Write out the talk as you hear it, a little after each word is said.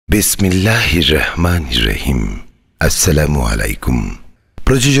বিসমিল্লাহির রহমানির রহিম। আসসালামু আলাইকুম।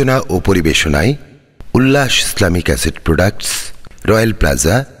 প্রযোজনা ও পরিবেশনায় উল্লাস Islamic asset products, royal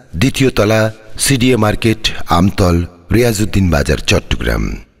plaza, দ্বিতীয় তলা, সিডিএ মার্কেট, আমতল, রিয়াজউদ্দিন বাজার, চট্টগ্রাম।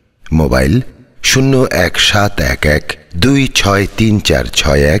 মোবাইল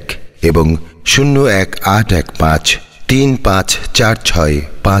 017112634661 এবং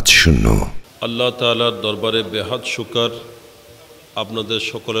 018153546550। আল্লাহ তাআলার দরবারে বেহাত শুকর, আপনাদের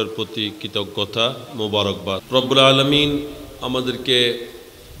সকলের প্রতি কৃতজ্ঞতা, মোবারকবাদ। রব্বুল আলামিন আমাদেরকে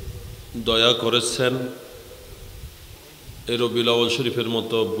দয়া করেছেন এই রবিউল আউয়াল শরীফের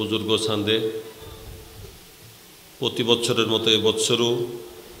মতো বুজুর্গ চাঁদে প্রতি বছরের মতো এবছরও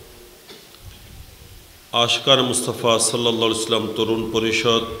আশকার মুস্তাফা সাল্লাল্লাহু আলাইহি ওয়াসাল্লাম তরুণ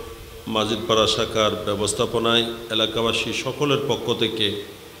পরিষদ মাজিদপাড়া শাখার ব্যবস্থাপনায় এলাকাবাসী সকলের পক্ষ থেকে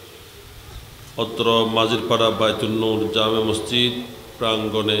অত্র মাজিদপাড়া বায়তুন নূর জামে মসজিদ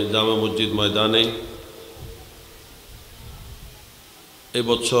প্রাঙ্গণে, জামে মসজিদ ময়দানে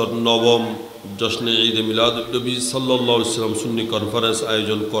এবছর নবম জশ্নে ঈদে মিলাদুন নবী সাল্লাল্লাহু আলাইহি ওয়াসাল্লাম সুন্নি কনফারেন্স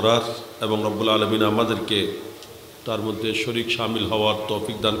আয়োজন করার এবং রব্বুল আলামিন আমাদেরকে তার মধ্যে শরীক শামিল হওয়ার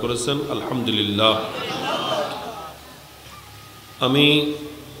তৌফিক দান করেছেন, আলহামদুলিল্লাহ। আমি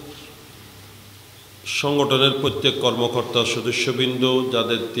সংগঠনের প্রত্যেক কর্মকর্তা সদস্যবৃন্দ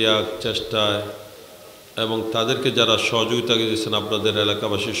যাদের ত্যাগ চেষ্টায় এবং তাদেরকে যারা সহযোগিতা দিয়েছেন, আপনাদের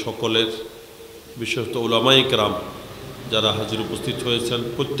এলাকাবাসী সকলের, বিশেষত উলামায়ে কেরাম যারা হাজির উপস্থিত হয়েছেন,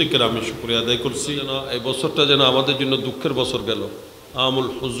 প্রত্যেকের আমি শুকরিয়া আদায় করছি। যেন এই বছরটা যেন আমাদের জন্য দুঃখের বছর গেল, আমুল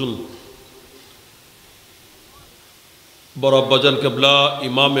হুজুন। বড় আব্বাজান কেবলা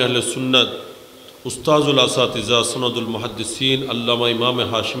ইমাম আহলে সুন্নাত উস্তাজুল আসাতিজা সনদুল মুহাদ্দিসিন আল্লামা ইমাম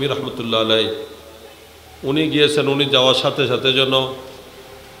হাশমি রহমতুল্লাহ আলাই উনি গিয়েছেন। উনি যাওয়ার সাথে সাথে যেন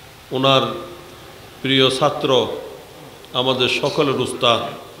ওনার প্রিয় ছাত্র আমাদের সকলের উস্তাদ,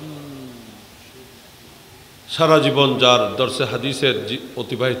 সারা জীবন যার দর্শে হাদিসের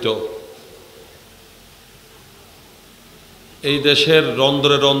অতিবাহিত, এই দেশের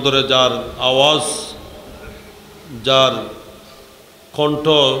রন্দরে রন্দরে যার আওয়াজ, যার কণ্ঠ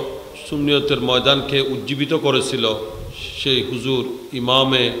সুন্নিয়তের ময়দানকে উজ্জীবিত করেছিল, সেই হুজুর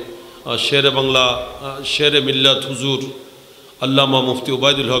ইমামে শেরে বাংলা, শেরে মিল্লাত হুজুর আল্লামা মুফতি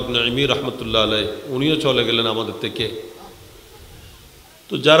উবাইদুল হক নাইমি রহমতুল্লাহ আলাই, উনিও চলে গেলেন আমাদের থেকে।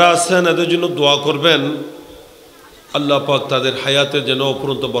 তো যারা আছেন এদের জন্য দোয়া করবেন, আল্লাহ পাক তাদের হায়াতে যেন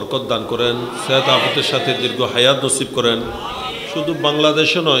অপরন্ত বরকত দান করেন, সেহত আফিয়তের সাথে দীর্ঘ হায়াত নসিব করেন। শুধু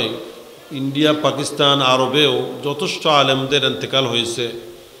বাংলাদেশে নয়, ইন্ডিয়া, পাকিস্তান, আরবেও যথেষ্ট আলেমদের ইন্তেকাল হয়েছে।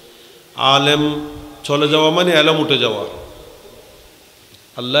 আলেম চলে যাওয়া মানে এলম উঠে যাওয়া।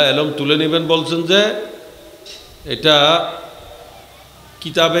 আল্লাহ এলম তুলে নেবেন বলছেন যে এটা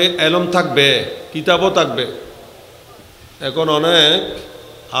কিতাবে এলম থাকবে, কিতাবও থাকবে। এখন অনেক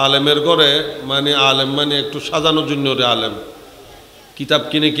আলেমের ঘরে মানে আলেম মানে একটু সাজানোর জন্য আলেম, কিতাব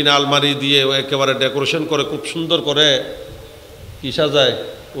কিনে কিনে আলমারি দিয়ে একেবারে ডেকোরেশন করে খুব সুন্দর করে কি সাজায়,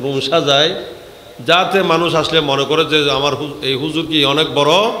 রুম সাজায়, যাতে মানুষ আসলে মনে করে যে আমার এই হুজুর কি অনেক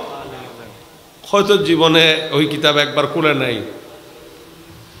বড়, হয়তো জীবনে ওই কিতাব একবার খুলে নাই,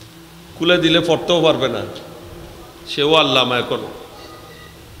 খুলে দিলে পড়তেও পারবে না, সেও আল্লামা। এখন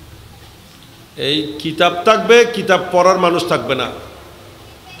এই কিতাব থাকবে, কিতাব পড়ার মানুষ থাকবে না।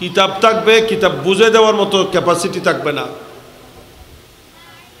 কিতাব থাকবে, কিতাব বুঝে দেওয়ার মতো ক্যাপাসিটি থাকবে না।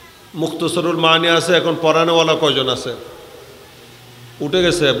 মুখতসরুল মানি আছে, এখন পড়ানোওয়ালা কয়জন আছে? উঠে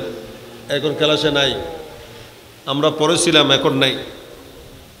গেছে, এখন ক্লাসে নাই। আমরা পড়েছিলাম, এখন নাই।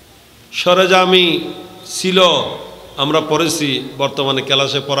 সরেজামি ছিল, আমরা পড়েছি, বর্তমানে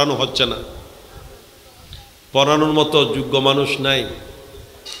ক্লাসে পড়ানো হচ্ছে না। পড়ানোর মতো যোগ্য মানুষ নাই।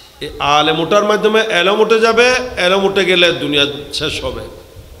 এই আলেম ওঠার মাধ্যমে এলম উঠে যাবে, এলম উঠে গেলে দুনিয়া শেষ হবে।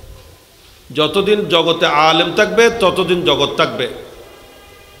 যতদিন জগতে আলেম থাকবে ততদিন জগৎ থাকবে।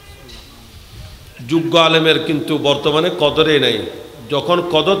 যোগ্য আলেমের কিন্তু বর্তমানে কদরেই নাই। যখন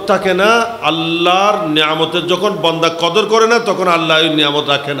কদর থাকে না, আল্লাহর নিয়ামতের যখন বান্দা কদর করে না, তখন আল্লাহ ওই নিয়ামত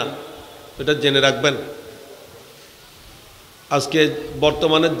রাখে না। এটা জেনে রাখবেন। আজকে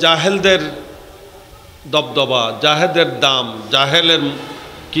বর্তমানে জাহেলদের দবদবা, জাহেদের দাম, জাহেলের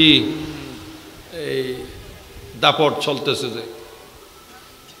কি এই দাপট চলতেছে যে,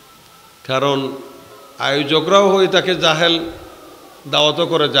 কারণ আয়োজকরাও হয়ে থাকে জাহেল, দাওয়াতও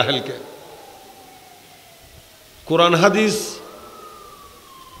করে জাহেলকে। কোরআন হাদিস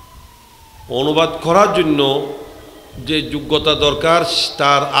অনুবাদ করার জন্য যে যোগ্যতা দরকার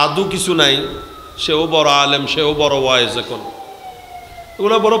তার আদৌ কিছু নাই। সেও বড় আলেম, সেও বড় ওয়াইজ। এখন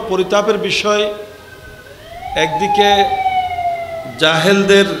এগুলো বড় পরিতাপের বিষয়। একদিকে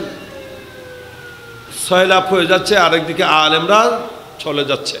জাহেলদের সয়লাভ হয়ে যাচ্ছে, আরেকদিকে আলেমরা চলে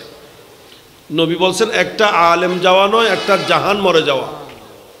যাচ্ছে। নবী বলছেন একটা আলেম যাওয়া নয়, একটা জাহান মরে যাওয়া।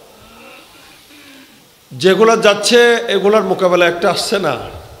 যেগুলা যাচ্ছে এগুলার মোকাবেলা একটা আসছে না,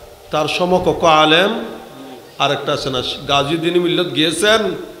 তার সমকক্ষ আলেম আরেকটা আসছে না। গাজী দিনী মিল্লত গিয়েছেন,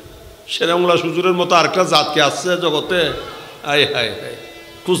 সেরামুল্লাহ হুজুরের মতো আরেকটা জাতকে আসছে জগতে। আয় হায় হায়,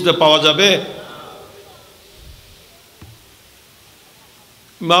 খুঁজতে পাওয়া যাবে?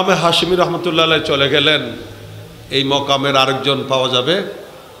 ইমামে হাশেমি রহমতুল্লাহ আলাইহি চলে গেলেন, এই মকামের আরেকজন পাওয়া যাবে?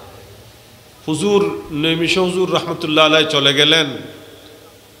 হুজুর নৈমিষ হুজুর রহমতুল্লাহ আলাইহি চলে গেলেন।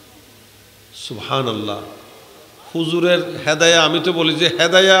 সুবহানাল্লাহ। হুজুরের হেদায়া, আমি তো বলি যে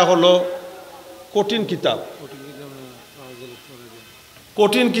হেদায়া হলো কঠিন কিতাব,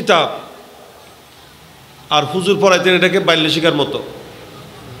 কঠিন কিতাব। আর হুজুর পড়াইতেন এটাকে বাল্য শিকার মতো।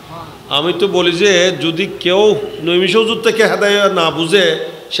 আমি তো বলি যে যদি কেউ নৈমিষ হুজুর থেকে হেদায়া না বুঝে,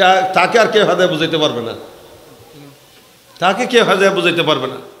 তাকে আর কেউ হেদায়া বুঝাইতে পারবে না, তাকে কেউ হেদায়া বুঝাইতে পারবে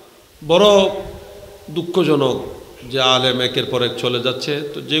না। বড় দুঃখজনক যে আলেম একের পর এক চলে যাচ্ছে।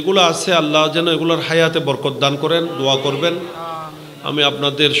 তো যেগুলো আছে আল্লাহ যেন এগুলোর হায়াতে বরকত দান করেন, দোয়া করবেন। আমি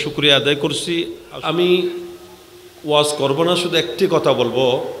আপনাদের শুকরিয়া আদায় করছি। আমি ওয়াজ করব না, শুধু একটি কথা বলবো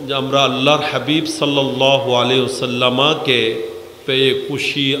যে আমরা আল্লাহর হাবিব সাল্লাল্লাহু আলাইহি ওয়াসাল্লামকে পেয়ে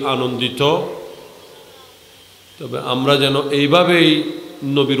খুশি আনন্দিত। তবে আমরা যেন এইভাবেই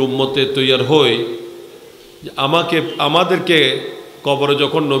নবীর উম্মতে তৈয়ার হই যে আমাদেরকে কবরে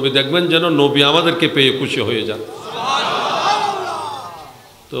যখন নবী দেখবেন যেন নবী আমাদেরকে পেয়ে খুশি হয়ে যান।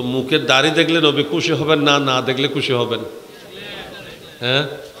 তো মুখের দাড়ি দেখলে নবী খুশি হবেন না, না দেখলে খুশি হবেন? হ্যাঁ,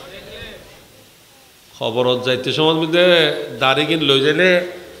 খবরত যাইতে সময় মধ্যে দাড়ি কিন লই যাইলে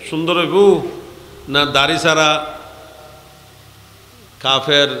সুন্দর হইব না দাড়ি ছাড়া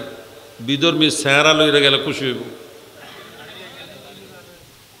কাফের বিধর্মী চেহারা লইরে গেলে খুশি হইব?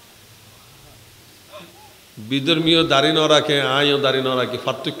 বিধর্মীয় দাড়ি ন রাখে, আইও দাড়ি ন রাখি,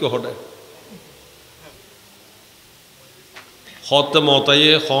 পার্থক্য ঘটে। হতে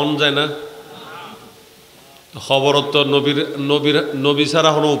মতাইয়ে খন যায় না। খবরত তো নবী ছাড়া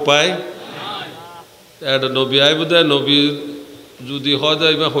কোনো উপায় এটা নবী আই বোধ হয়। নবী যদি হয়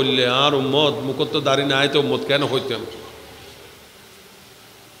যাইবা হইলে আর উম্মত মুখত তো দাড়ি নাই, তো উম্মত কেন হইতাম?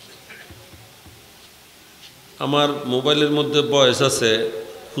 আমার মোবাইলের মধ্যে বয়স আছে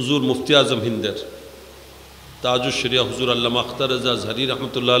হুজুর মুফতি আজম হিন্দের তাজুশ শরিয়া হুজুর আল্লামা আখতার রেজা আজহারি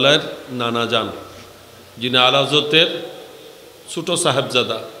রহমতুল্লাহ আলাইহির নানা যান, যিনি আলা হযরতের ছোট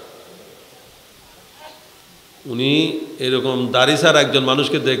সাহেবজাদা। উনি এরকম দাড়ি ছাড়া একজন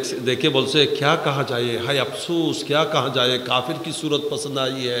মানুষকে দেখে বলছে, ক্যা কাহা যায়, হায় আফসোস, ক্যা কাহা যায়, কাফির কি সুরত পছন্দ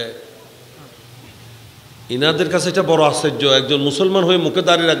আই হ্যায়। ইনাদের কাছে এটা বড় আশ্চর্য, একজন মুসলমান হয়ে মুখে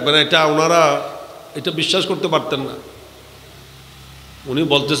দাড়ি রাখবে না, এটা ওনারা এটা বিশ্বাস করতে পারতেন না। উনি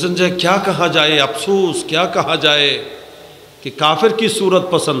বলতেছেন যে ক্যা কাহা যায়, আফসোস ক্যা কাহা যায় कि काफिर की सूरत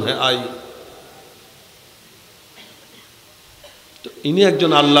पसंद है आई। तो इन्हीं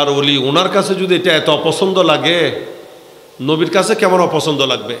একজন আল্লাহর ওলি, ওনার কাছে যদি এটা এত অপছন্দ লাগে, নবীর কাছে কেমন অপছন্দ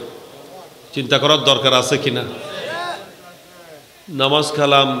লাগবে? চিন্তা করার দরকার আছে কিনা? নামাজ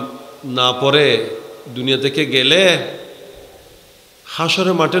কালাম না পড়ে দুনিয়া থেকে গেলে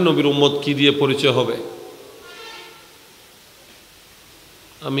হাসরের মাঠে নবীর উম্মত কি দিয়ে পরিচয় হবে?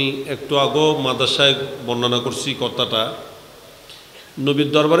 আমি একটু আগে মাদ্রাসায় বর্ণনা করছি কথাটা। নবীর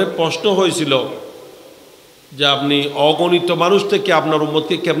দরবারে প্রশ্ন হয়েছিল যে আপনি অগণিত মানুষ থেকে আপনার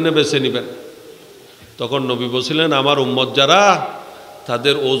উম্মতকে কেমনে বেছে নেবেন? তখন নবী বলছিলেন, আমার উম্মত যারা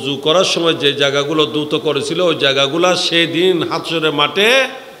তাদের অজু করার সময় যে জায়গাগুলো দ্রুত করেছিল ওই জায়গাগুলো সেদিন হাসরের মাঠে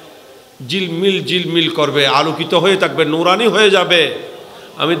জিলমিল জিলমিল করবে, আলোকিত হয়ে থাকবে, নুরানি হয়ে যাবে।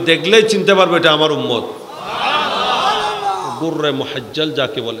 আমি দেখলেই চিনতে পারবো এটা আমার উম্মত। গুররে মুহাজ্জাল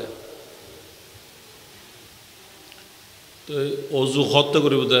যাকে বলে। তো অজু হত্যা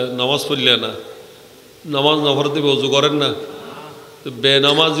করি বোধ হয়, নামাজ পড়লে না, নামাজ না পড়তে অজু করেন না, তো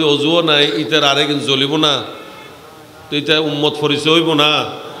বেনামাজি অজুও নাই, ইতার আরে কিন্তু জ্বলিব না, তো ইটা উম্মত পরিচয় হইব না।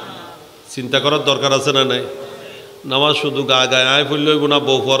 চিন্তা করার দরকার আছে না নাই? নামাজ শুধু গা গায়ে আয় পড়লে হইব না,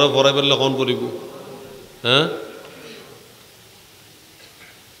 বউ পরে পড়াই ফেললে কখন পড়িব? হ্যাঁ,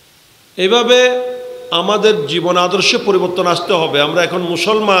 এইভাবে আমাদের জীবন আদর্শে পরিবর্তন আসতে হবে। আমরা এখন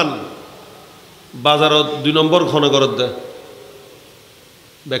মুসলমান, বাজারত 2 নম্বর ঘন গরত দেয়,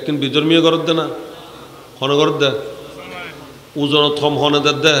 ব্যাকিন বিধর্মীয় গরত দে না, ঘন গরত দেয়, ওজনত কম হনে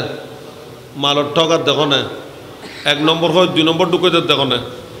দে, মালত ঠকার দেখো না, 1 নম্বর হয় 2 নম্বর ঢুকে দেখো না।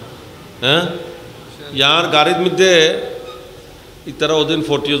 হ্যাঁ, ইয়ার গাড়ির মধ্যে তারা ওদিন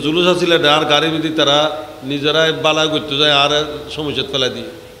ফটিও জুলুস আছিল, আর গাড়ির মধ্যে তারা নিজেরাই বালা করতে যায় আর সমস্যা ফেলাই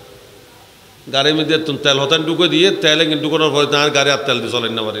দিয়ে গাড়ির মধ্যে তেল হতান ঢুকে দিয়ে তেলে কিন্তু ঢুকানোর পরে তার গাড়ি আর তেল দিয়ে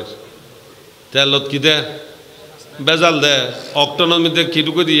চলেন না। বাড়ির তেলত কি দেয়? বেজাল দেয় অক্টনের মধ্যে কি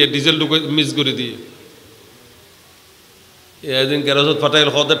ঢুকে দিয়ে ডিজেল ঢুকে মিস করে দিয়ে এদিন গ্যারাজত ফাটাইল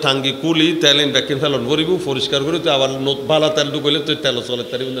হতে টাঙ্গি কুলি তেলিন ব্যাকিন ফেলন ভরিব পরিষ্কার করে তো আবার ভালা তেল ঢুকাইলে তো তেল চলে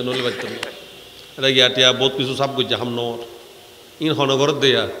তার মধ্যে নলি বাড়তে এটা ইয়াটিয়া বহুত কিছু সাপ করছে হামনর ইন হনগরত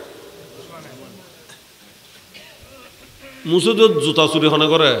দেয়া মুসুদ জুতা চুরি হনে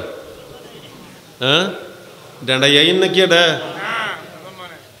করে হ্যাঁ ডেন্ডাই আইন নাকি এটা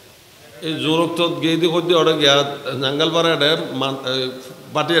এই জোরক তো গিয়ে দিয়ে করতে ওটা গিয়া জাঙ্গাল পাড়া এটা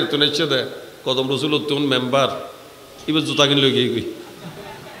বাটি আর তো নিচ্ছে দে কদম রসুল উত্তম মেম্বার এবার জুতা কিনলে গিয়ে গই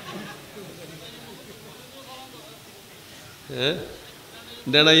হ্যাঁ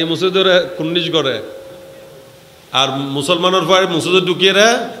ডেন্ডাই মুসুদের কুন্নিশ করে আর মুসলমানের পরে মুসুদের ঢুকিয়ে রে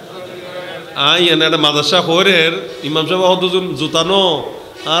আই এনে একটা মাদ্রাসা হরের ইমাম সাহেব হতজন জুতানো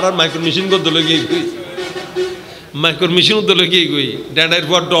আর মাইক্রো মেশিন করতে গিয়ে গই মাইক্রো মেশিন উঠতে গিয়ে গই ড্যাডাইর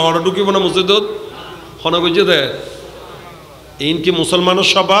পর ডহর ঢুকিব না মসজিদত হনা কইছে দে এইন কি মুসলমানের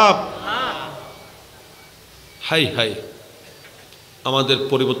স্বভাব হাই হাই আমাদের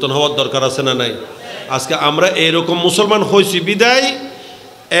পরিবর্তন হওয়ার দরকার আছে না নাই আজকে আমরা এরকম মুসলমান হয়েছি বিদায়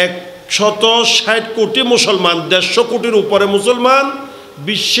 160 কোটি মুসলমান 150 কোটির উপরে মুসলমান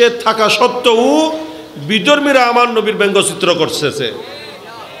বিশ্বে থাকা সত্ত্বেও বিধর্মীরা আমার নবীর ব্যঙ্গচিত্র করতেছে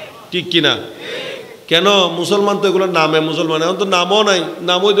ঠিক কিনা কেন মুসলমান তো এগুলো নামে মুসলমান এখন তো নামও নাই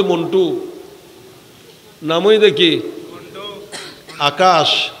নামই তো মন্টু নামই দেখি আকাশ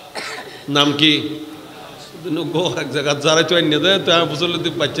নাম কি এক জায়গা যারাই তো এনে দেয় তো আমি বুঝলে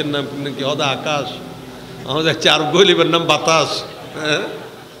বাচ্চার নাম কি হদা আকাশ আমাদের চার গলিবের নাম বাতাস হ্যাঁ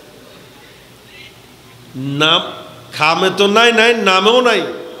নাম খামে তো নাই নাই নামেও নাই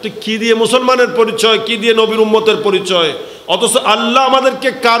তো কি দিয়ে মুসলমানের পরিচয় কি দিয়ে নবীর উম্মতের পরিচয় অথচ আল্লাহ আমাদেরকে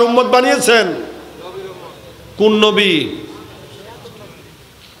কার উম্মত বানিয়েছেন কোন নবী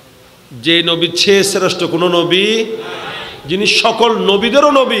যে নবী চেয়ে শ্রেষ্ঠ কোন নবী যিনি সকল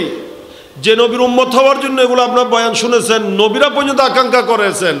নবীদেরও নবী যে নবীর উম্মত হওয়ার জন্য এগুলো আপনার বয়ান শুনেছেন নবীরা পর্যন্ত আকাঙ্ক্ষা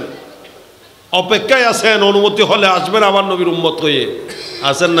করেছেন অপেক্ষায় আছেন অনুমতি হলে আসবেন আবার নবীর উম্মত হয়ে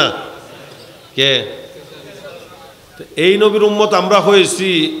আছেন না কে এই নবীর উম্মত আমরা হয়েছি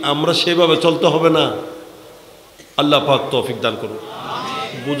আমরা সেভাবে চলতে হবে না আল্লাহ পাক তৌফিক দান করুন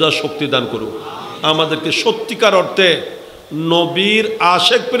বোঝার শক্তি দান করুন আমাদেরকে সত্যিকার অর্থে নবীর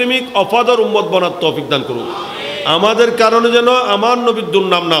আশেক প্রেমিক অফাদার উম্মত বানার তৌফিক দান করুন আমাদের কারণে যেন আমার নবীর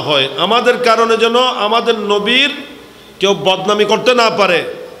দুর্নাম না হয় আমাদের কারণে যেন আমাদের নবীর কেউ বদনামি করতে না পারে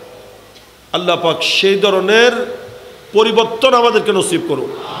আল্লাহ পাক সেই ধরনের পরিবর্তন আমাদেরকে নসিব করুন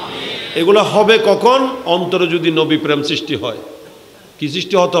এগুলো হবে কখন অন্তরে যদি নবী প্রেম সৃষ্টি হয় কি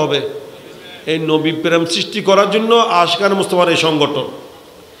সৃষ্টি হতে হবে এই নবী প্রেম সৃষ্টি করার জন্য আশকান মুস্তাফার এই সংগঠন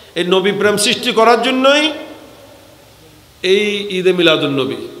এই নবী প্রেম সৃষ্টি করার জন্যই এই ঈদে মিলাদুন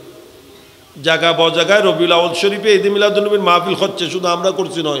নবী জায়গা বজাগায় রবিউল আউয়াল শরীফে ঈদে মিলাদুন নবীর মাহফিল হচ্ছে শুধু আমরা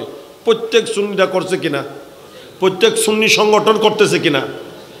করছি নয় প্রত্যেক সুন্নিরা করছে কিনা প্রত্যেক সুন্নি সংগঠন করতেছে কিনা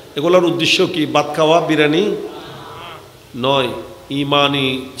এগুলোর উদ্দেশ্য কি ভাত খাওয়া বিরিয়ানি নয় ইমানি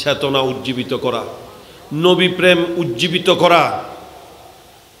চেতনা উজ্জীবিত করা নবী প্রেম উজ্জীবিত করা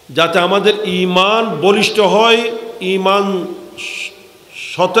যাতে আমাদের ইমান বলিষ্ঠ হয় ইমান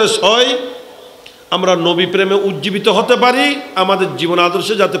সতেজ হয় আমরা নবী প্রেমে উজ্জীবিত হতে পারি আমাদের জীবন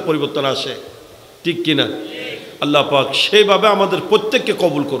আদর্শে যাতে পরিবর্তন আসে ঠিক কিনা আল্লাহ পাক সেইভাবে আমাদের প্রত্যেককে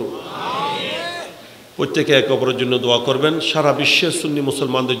কবুল করুন প্রত্যেকে একে অপরের জন্য দোয়া করবেন সারা বিশ্বের সুন্নি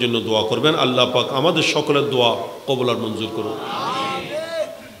মুসলমানদের জন্য দোয়া করবেন আল্লাহ পাক আমাদের সকলের দোয়া কবুল আর মঞ্জুর করুন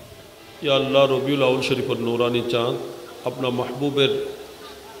ইয়া আল্লাহ রবিউল আউয়াল শরীফের নূরানি চাঁদ আপনার মাহবুবের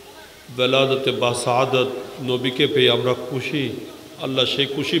বেলাদতে বা সাআদত নবীকে পেয়ে আমরা খুশি আল্লাহ সেই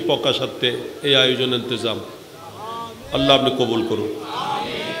খুশি প্রকাশার্থে এই আয়োজন ইন্তজাম আল্লাহ আপনি কবুল করুন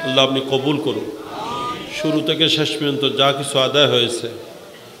আল্লাহ আপনি কবুল করুন শুরু থেকে শেষ পর্যন্ত যা কিছু আদায় হয়েছে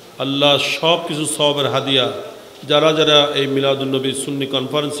আল্লাহ সব কিছু সওয়াবের হাদিয়া যারা যারা এই মিলাদুন্নবী সুন্নি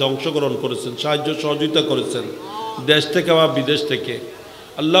কনফারেন্সে অংশগ্রহণ করেছেন সাহায্য সহযোগিতা করেছেন দেশ থেকে বা বিদেশ থেকে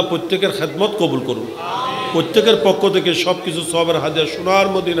আল্লাহ প্রত্যেকের খেদমত কবুল করুন প্রত্যেকের পক্ষ থেকে সব কিছু সওয়াবের হাদিয়া সোনার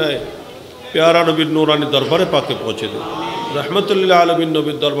মদিনায় পেয়ারা নবীর নূরানি দরবারে পাকে পৌঁছে দিন রহমতুল্লাহ আলমীর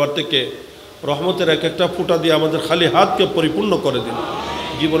নবীর দরবার থেকে রহমতের এক একটা ফুটা দিয়ে আমাদের খালি হাতকে পরিপূর্ণ করে দিন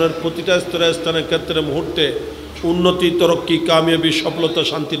জীবনের প্রতিটা স্তরে স্থানের ক্ষেত্রে মুহূর্তে উন্নতি তরক্কি কামিয়াবি সফলতা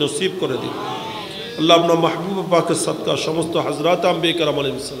শান্তি নসিব করে দিন আল্লাহ আপনার মাহবুব পাকের সদকা সমস্ত হজরত আম্বিয়া কেরাম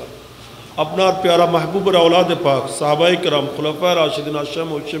আলাইহিসসালাম আপনার প্যারা মাহবুবের औलाद पाक साहबाए करम खुलफाए राशिदीन आशम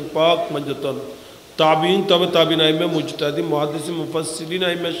हुसैन पाक मंजतन ताबीन तब ताबीन आइम्मा मुजतहिदीन मुहद्दिसिन मुफस्सिरीन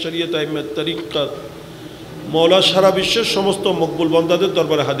आइम्मा शरीयत आइम्मा तरीक़त मौला सारा विश्वेर समस्त मकबुल बंदादेर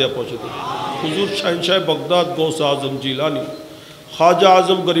दरबारे हादिया पहुँचे दिन हुजूर शाहनशाह बगदाद गौस आजम जिलानी ख्वाजा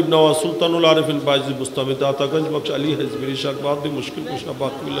आजम गरीब नवाज सुल्तानुल आरिफिन बाइज़ मुस्तमी दातागंज बख्श अली हज़बरी शाकबाद मुश्किल कुशा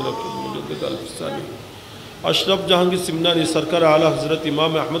बाकी अशरफ जहांगीर सिमनानी सरकार आला हज़रत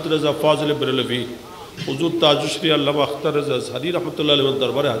इमाम अहमद रज़ा फ़ाज़िल बरेलवी हुज़ूर ताजुश्री अल्लामा अख्तर रज़ा हरी रहमतुल्लाह अलैहि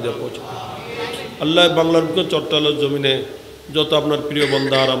दरबारे हाजिर पहुँचे अल्लाह बांगलार बुके चट्टालेर जमीने যত আপনার প্রিয়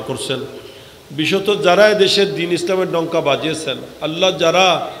বান্দা আরাম করছেন বিশেষত যারা দেশের দ্বীন ইসলামের ডঙ্কা বাজিয়েছেন আল্লাহ যারা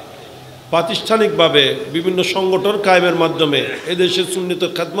প্রাতিষ্ঠানিকভাবে বিভিন্ন সংগঠন কায়েমের মাধ্যমে এদেশের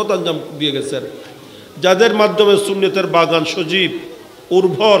সুন্নতের খেদমত আঞ্জাম দিয়ে গেছেন যাদের মাধ্যমে সুন্নতের বাগান সজীব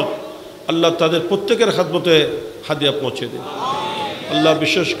উর্বর আল্লাহ তাদের প্রত্যেকের খেদমতে হাদিয়া পৌঁছে দিন আল্লাহ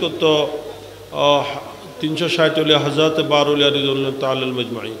বিশেষ করে 360 ওলিয়া হযরত বারুলিয়া রাদিয়াল্লাহু তাআলা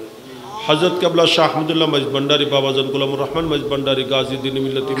মজমাঈন हज़रत कबला शाह अहमदुल्लाह मजिद भंडारी बाबा जन गुलाम रहमान मजिद भंडारी गाजी दीन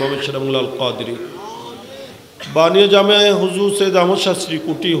मिल्लत इमाम शरमुल्लाह कादरी बानिया जामे हुजूर सैयद अहमद शाह श्री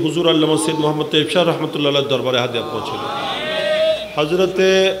कुटी हुजूर अल्लामा सैयद मोहम्मद तैयब शाह रहमतुल्लाह अलैह दरबारे हादिया पहुँचे हज़रत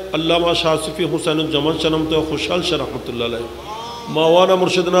अल्लामा शाह सूफी हुसैन जमान शनम तो खुशहाल शाह रहमतुल्लाह अलैह मौलाना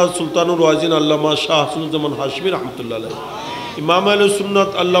मुर्शिदना सुल्तानुल वाजिन अल्लामा शाह हसन जमान हाशमी रहमतुल्लाह अलैह इमाम अहले सुन्नत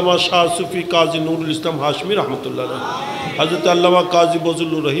अल्लामा शाह सूफी काजी नूरुल इस्लाम हाशमी रहमतुल्लाह अलैह हज़रत अल्लामा काजी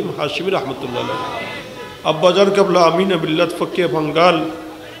बजुल रहीम हाशमी रहमतुल्लाह अलैह अब्बाजान कबला अमीन बिल्लत फ़क़ीह बंगाल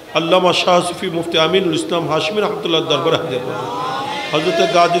अल्लामा शाह सूफी मुफ्ती अमीनुल इस्लाम हाशमी रहमतुल्लाह दरबार हाजिर हज़रत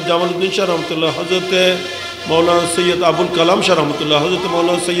गाजी जामालुद्दीन शाह रहमतुल्लाह हज़रत मौलाना सैयद अबुल कलाम शाह रहमतुल्लाह हज़रत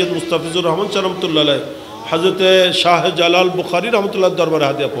मौलाना सैयद मुस्तफ़िज़ुर रहमान शाह रहमतुल्लाह अलैह हज़रत शाह जलाल बुखारी रहमतुल्लाह दरबार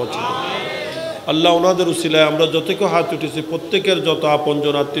हाजिर पहुँचे আল্লাহ ওনাদের উসিলায় আমরা যতকে হাত উঠেছি প্রত্যেকের যত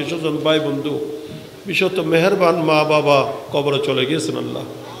আপনজন আত্মীয় স্বজন ভাই বন্ধু বিশেষত মেহেরবান মা বাবা কবরে চলে গিয়েছেন আল্লাহ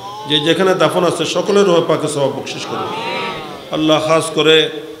যে যেখানে দাফন আছে সকলের রূহে পাকে সওয়াব বখশিশ করুন আল্লাহ খাস করে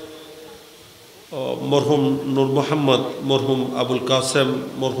মরহুম নূর মোহাম্মদ মরহুম আবুল কাসেম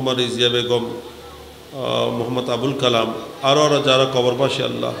মরহুমা রিজিয়া বেগম মোহাম্মদ আবুল কালাম আরও যারা কবরবাসী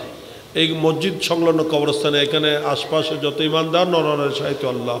আল্লাহ এই মসজিদ সংলগ্ন কবরস্থানে এখানে আশপাশে যত ইমানদার নরনারী সাহিত্য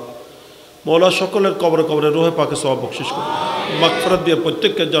আল্লাহ मौला सकलेर कबरे कबरे रोहे पाके सवाब बख्शिश करो मगफिरत दिए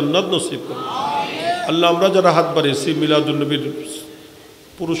प्रत्येक के जन्नत नसीब करो अल्लाह আমরা যারা হাত বাড়িয়েছি মিলাদুন নবীর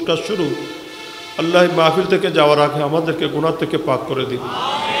পুরস্কার শুরু আল্লাহ মাহফিল থেকে যাওয়ার আগে আমাদেরকে গুনাহ থেকে পাক করে দিন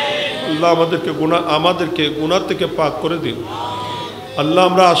আল্লাহ আমাদেরকে গুনাহ থেকে পাক করে দিন আল্লাহ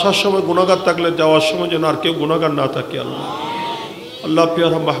আমরা আসার সময় গুনাহগার থাকলে যাওয়ার সময় যেন আর কেউ গুনাহগার না থাকে আল্লাহ আল্লাহ প্রিয়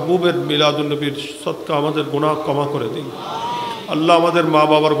মাহবুবের মিলাদুন নবীর সদকা আমাদের গুনাহ ক্ষমা করে দিন আল্লাহ আমাদের মা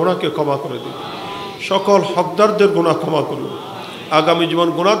বাবার গুনাহকে ক্ষমা করে দিন সকল হকদারদের গুনাহ ক্ষমা করুন আগামী জীবন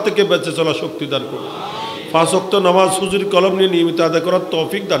গুনাহ থেকে বেঁচে চলা শক্তি দান করুন 5 ওয়াক্ত নামাজ হুজুর কলম নিয়ে নিয়মিত আদায় করার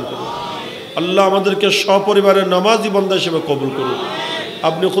তৌফিক দান করুন আল্লাহ আমাদেরকে সপরিবারে নামাজি বান্দা হিসেবে কবুল করুন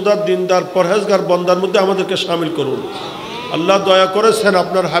আপনি খুদার দিনদার পরহেজগার বান্দার মধ্যে আমাদেরকে শামিল করুন আল্লাহ দয়া করেছেন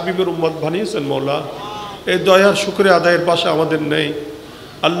আপনার হাবিবের উম্মত বানিয়েছেন মওলা এই দয়ার শুকরিয়া আদায়ের পাশে আমাদের নেই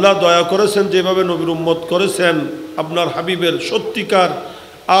আল্লাহ দয়া করেছেন যেভাবে নবীর উম্মত করেছেন আপনার হাবিবের সত্যিকার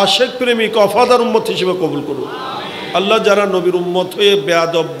আশেক প্রেমিক ওফাদার উম্মত হিসেবে কবুল করুন আল্লাহ যারা নবীর উম্মত হয়ে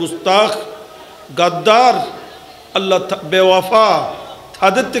বেয়াদব গুস্তাখ গাদ্দার আল্লাহ বেওয়াফা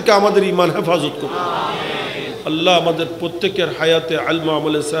তাদের থেকে আমাদের ঈমান হেফাজত করুন আল্লাহ আমাদের প্রত্যেকের হায়াতে ইলম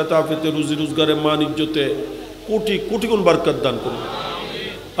আমলে সেহত আফিয়তে রুজি রোজগারে মান ইজ্জতে কোটি কোটি গুণ বরকত দান করুন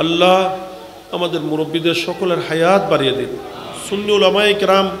আল্লাহ আমাদের মুরব্বীদের সকলের হায়াত বাড়িয়ে দিন সুন্নি উলামায়ে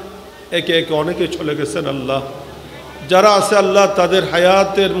কেরাম একে একে অনেকে চলে গেছেন আল্লাহ যারা আছে আল্লাহ তাদের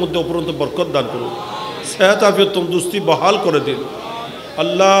হায়াতের মধ্যে উপরন্ত বরকত দান করুন সেহত আফিয়ত তন্দুরুস্তি বহাল করে দিন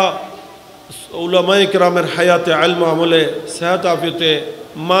আল্লাহ উলামায়ে কেরামের হায়াতে ইলম আমলে সেহত আফিয়তে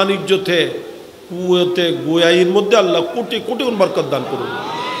মান ইজ্জতে কুওয়াতে গোয়াইয়ের মধ্যে আল্লাহ কোটি কোটি গুণ বরকত দান করুন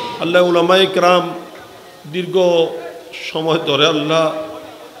আল্লাহ উলামায়ে কেরাম দীর্ঘ সময় ধরে আল্লাহ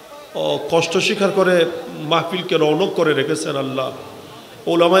কষ্ট স্বীকার করে মাহফিলকে রৌনক করে রেখেছেন আল্লাহ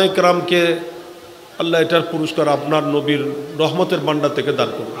উলামায়ে কেরামকে আল্লাহ এটার পুরস্কার আপনার নবীর রহমতের ভান্ডার থেকে দান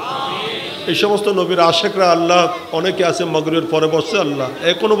করুন এই সমস্ত নবীর আশেকরা আল্লাহ অনেকে আছে মাগরিবের পরে বসে আল্লাহ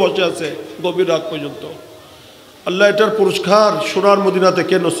এখনো বসে আছে গভীর রাত পর্যন্ত আল্লাহ এটার পুরস্কার সোনার মদিনা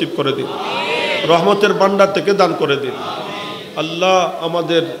থেকে নসিব করে দিন রহমতের ভান্ডার থেকে দান করে দিন আল্লাহ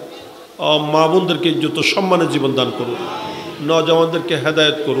আমাদের মা বোনদেরকে যত সম্মানের জীবন দান করুন নওজওয়ানদেরকে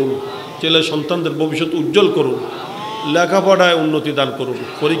হেদায়েত করুন ছেলে সন্তানদের ভবিষ্যৎ উজ্জ্বল করুন লেখাপড়ায় উন্নতি দান করুন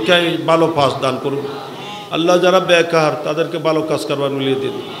পরীক্ষায় ভালো পাস দান করুন আল্লাহ যারা বেকার তাদেরকে ভালো কাজ কারবার মিলিয়ে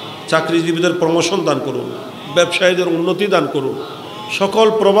দিন চাকরিজীবীদের প্রমোশন দান করুন ব্যবসায়ীদের উন্নতি দান করুন সকল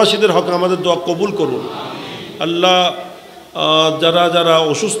প্রবাসীদের হক আমাদের দোয়া কবুল করুন আল্লাহ যারা যারা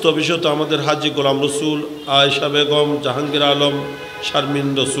অসুস্থ বিশেষত আমাদের হাজী গোলাম রসুল আয়েশা বেগম জাহাঙ্গীর আলম শারমিন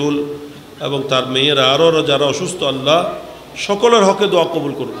রসুল এবং তার মেয়েরা আরও যারা অসুস্থ আল্লাহ সকলের হকে দোয়া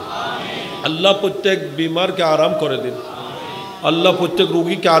কবুল করুন আল্লাহ প্রত্যেক বিমারকে আরাম করে দিন আল্লাহ প্রত্যেক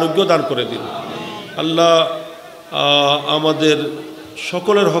রোগীকে আরোগ্য দান করে দিন। আল্লাহ আমাদের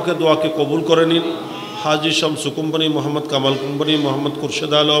সকলের হকে দোয়াকে কবুল করে নিন। হাজি শামসু কোম্পানি, মোহাম্মদ কামাল কোম্পানি, মোহাম্মদ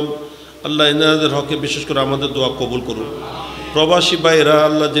খুরশেদ আলম, আল্লাহ এনাদের হকে বিশেষ করে আমাদের দোয়া কবুল করুন। প্রবাসী ভাইরা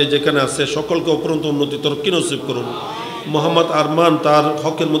আল্লাহ যে যেখানে আছে সকলকে অপরন্ত উন্নতি তরক্কি নসিব করুন। মোহাম্মদ আরমান তার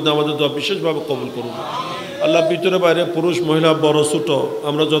হকের মধ্যে আমাদের দোয়া বিশেষভাবে কবুল করুন। আল্লাহ ভিতরে বাইরে পুরুষ মহিলা বড় ছোট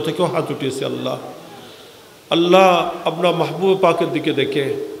আমরা যত কেউ হাত উঠিয়েছি আল্লাহ, আল্লাহ আপনার মাহবুব পাকের দিকে দেখে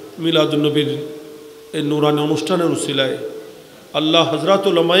মিলাদুন্নবীর এই নুরানি অনুষ্ঠানের উসিলায়, আল্লাহ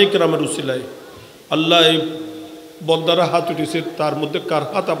হজরতুল উলামায়ে কেরামের উসিলায় আল্লাহ এই বন্দারা হাত উঠেছে তার মধ্যে কার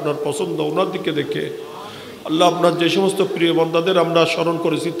হাত আপনার পছন্দ ওনার দিকে দেখে আল্লাহ আপনার যে সমস্ত প্রিয় বন্দাদের আমরা স্মরণ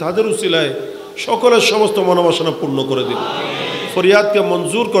করেছি তাদের উসিলায় সকলের সমস্ত মনোবাসনা পূর্ণ করে দিন। ফরিয়াদকে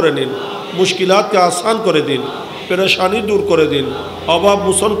মঞ্জুর করে নিন, মুশকিলাতকে আসান করে দিন, পেরেশানি দূর করে দিন, অভাব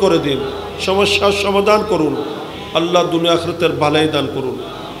মোচন করে দিন, সমস্যার সমাধান করুন। আল্লাহ দুনিয়া আখিরাতের ভালাই দান করুন,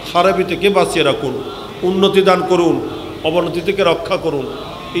 খারাপি থেকে বাঁচিয়ে রাখুন, উন্নতি দান করুন, অবনতি থেকে রক্ষা করুন,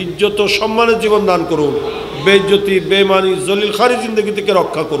 ইজ্জত ও সম্মানের জীবন দান করুন, বেইজ্জতি বেমানি জলিল খারি জিন্দগি থেকে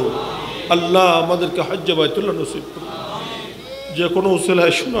রক্ষা করুন। আল্লাহ আমাদেরকে হজ্জে বাইতুল্লাহ নসিব করুন। যে কোনো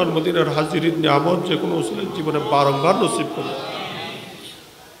উসিলায় সোনার মদিনার হাজিরির নিয়ামত যে কোনো উসিলায় জীবনে বারংবার নসিব করুন।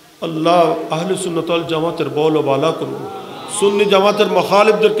 আল্লাহ আহলে সুন্নাত ওয়াল জামাতের বল ও বালা করুন, সুন্নি জামাতের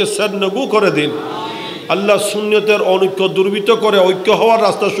মুখালিফদেরকে সরনগু করে দিন। আল্লাহ সুন্নিয়তের অনৈক্য দুর্বৃত্ত করে ঐক্য হওয়ার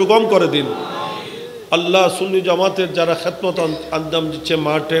রাস্তা সুগম করে দিন। আল্লাহ সুন্নি জামাতের যারা খেদমত আঞ্জাম দিচ্ছে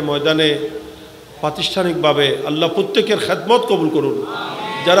মাঠে ময়দানে প্রাতিষ্ঠানিকভাবে আল্লাহ প্রত্যেকের খেদমত কবুল করুন।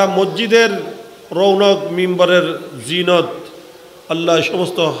 যারা মসজিদের রৌনক মিম্বরের জিনত আল্লাহ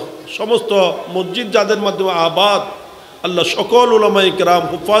সমস্ত মসজিদ যাদের মাধ্যমে আবাদ আল্লাহ সকল উলামায়ে কেরাম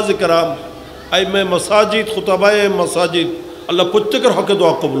হুফাজে কেরাম আইমে মাসাজিদ খুতাবায়ে মাসাজিদ আল্লাহ প্রত্যেকের হকে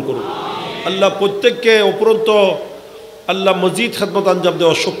দোয়া কবুল করুন। আল্লাহ প্রত্যেককে উপরন্ত আল্লাহ মসজিদ খেদমত আঞ্জাম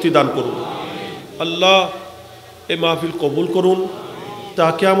দেওয়ার শক্তি দান করুন। আল্লাহ এই মাহফিল কবুল করুন, তা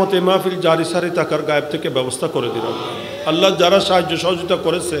কিয়ামত এই মাহফিল জারি সারি টাকার গায়েব থেকে ব্যবস্থা করে দিন। আল্লাহ যারা সাহায্য সহযোগিতা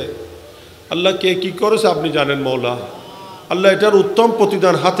করেছে আল্লাহ কে কী করেছে আপনি জানেন মৌলা। আল্লাহ এটার উত্তম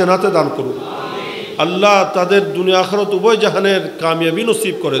প্রতিদান হাতে নাতে দান করুন। আল্লাহ তাদের দুনিয়া আখিরাত উভয় জাহানের কামিয়াবি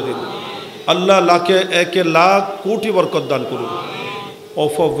নসিব করে দিন। আল্লাহ লাখে একে লাখ কোটি বরকত দান করুন।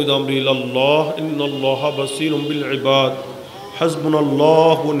 ওয়াফাউযু আমরি ইলাল্লাহ ইন্নাল্লাহা বাসীরুম বিল ইবাদ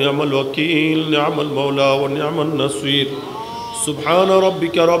হাসবুনাল্লাহু ওয়া নি'মাল ওয়াকিল নি'মাল মাওলা ওয়া নি'মান নাসীর সুবহান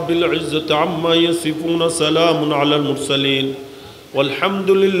রাব্বিকা রাব্বিল ইজ্জাতি আম্মা ইয়াসিফুন সালামুন আলাল মুরসালিন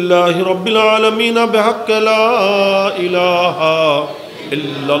walhamdulillahi rabbil alamin bihaqqa la ilaha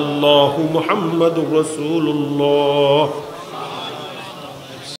illallah muhammadur rasulullah।